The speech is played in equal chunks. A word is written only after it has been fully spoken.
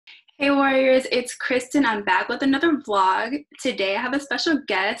Hey Warriors, it's Kristen. I'm back with another vlog. Today I have a special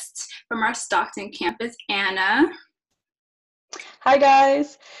guest from our Stockton campus, Anna. Hi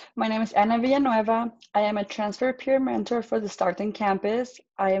guys, my name is Ana Villanueva. I am a transfer peer mentor for the Stockton campus.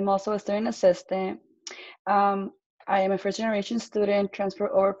 I am also a student assistant. Um, I am a first generation student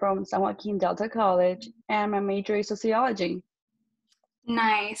transfer over from San Joaquin Delta College, and my major is sociology.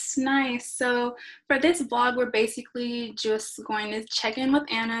 Nice, nice. So for this vlog, we're basically just going to check in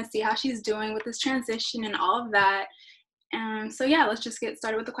with Anna, see how she's doing with this transition and all of that. So yeah, let's just get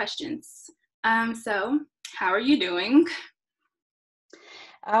started with the questions. So how are you doing?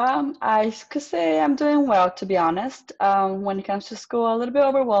 I could say I'm doing well, to be honest. When it comes to school, a little bit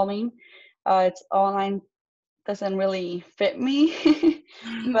overwhelming. It's online doesn't really fit me,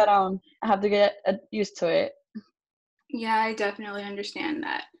 but I have to get used to it. Yeah, I definitely understand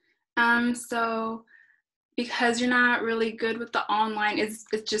that. So because you're not really good with the online, it's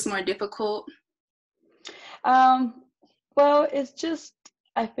just more difficult. Um, well, it's just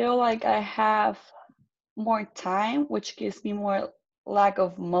I feel like I have more time, which gives me more lack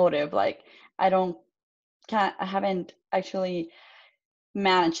of motive. Like I haven't actually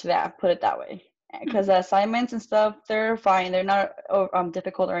managed that, put it that way. Because the assignments and stuff, they're fine. They're not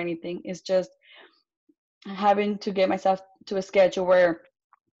difficult or anything. It's just having to get myself to a schedule where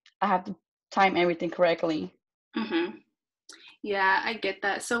I have to time everything correctly. Mm-hmm. Yeah, I get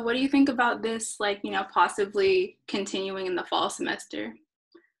that. So what do you think about this, like, possibly continuing in the fall semester?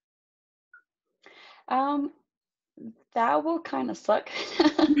 Um, that will kind of suck.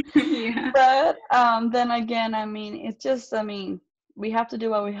 Yeah. But then again, I mean, it's just, I mean, we have to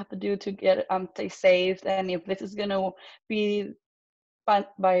do what we have to do to get stay safe. And if this is gonna be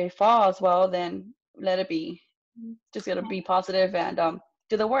by fall as well, then let it be. Just gotta be positive and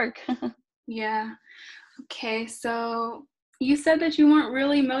do the work. Yeah. Okay, so you said that you weren't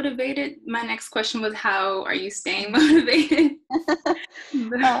really motivated. My next question was, how are you staying motivated?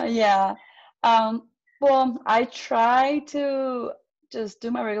 Yeah. Um, well, I try to just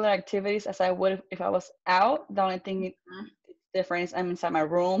do my regular activities as I would if I was out. The only thing different is I'm inside my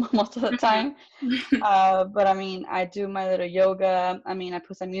room most of the time. But I mean, I do my little yoga. I mean, I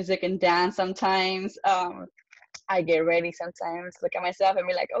put some music and dance sometimes. I get ready sometimes, look at myself and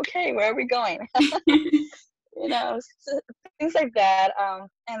be like, okay, where are we going? Things like that.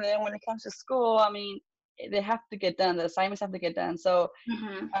 And then when it comes to school, I mean, they have to get done. The assignments have to get done. So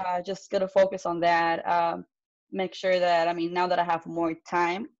Mhm. just gotta focus on that. Make sure that I mean, now that I have more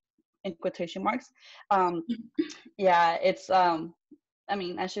time, in quotation marks, um, yeah, it's I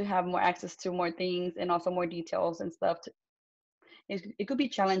mean, I should have more access to more things and also more details and stuff. It could be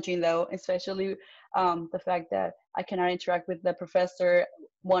challenging though, especially the fact that I cannot interact with the professor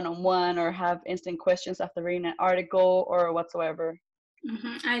one on one or have instant questions after reading an article or whatsoever.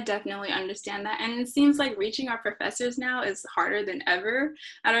 I definitely understand that. And it seems like reaching our professors now is harder than ever.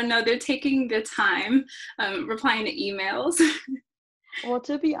 I don't know, they're taking their time replying to emails. Well,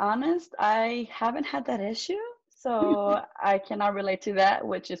 to be honest, I haven't had that issue, so I cannot relate to that,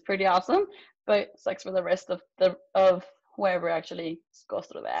 which is pretty awesome. But sucks for the rest of whoever actually goes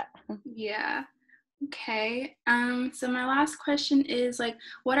through that. Yeah. Okay. So my last question is like,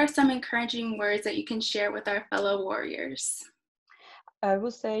 what are some encouraging words that you can share with our fellow warriors? I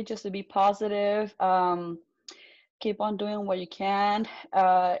would say just to be positive, keep on doing what you can.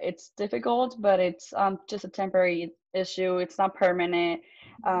 It's difficult, but it's just a temporary issue. It's not permanent.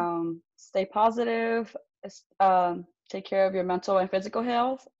 Stay positive. Take care of your mental and physical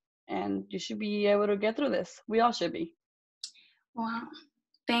health, and you should be able to get through this. We all should be. Wow.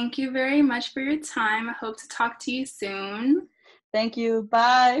 Thank you very much for your time. I hope to talk to you soon. Thank you.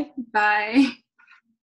 Bye. Bye.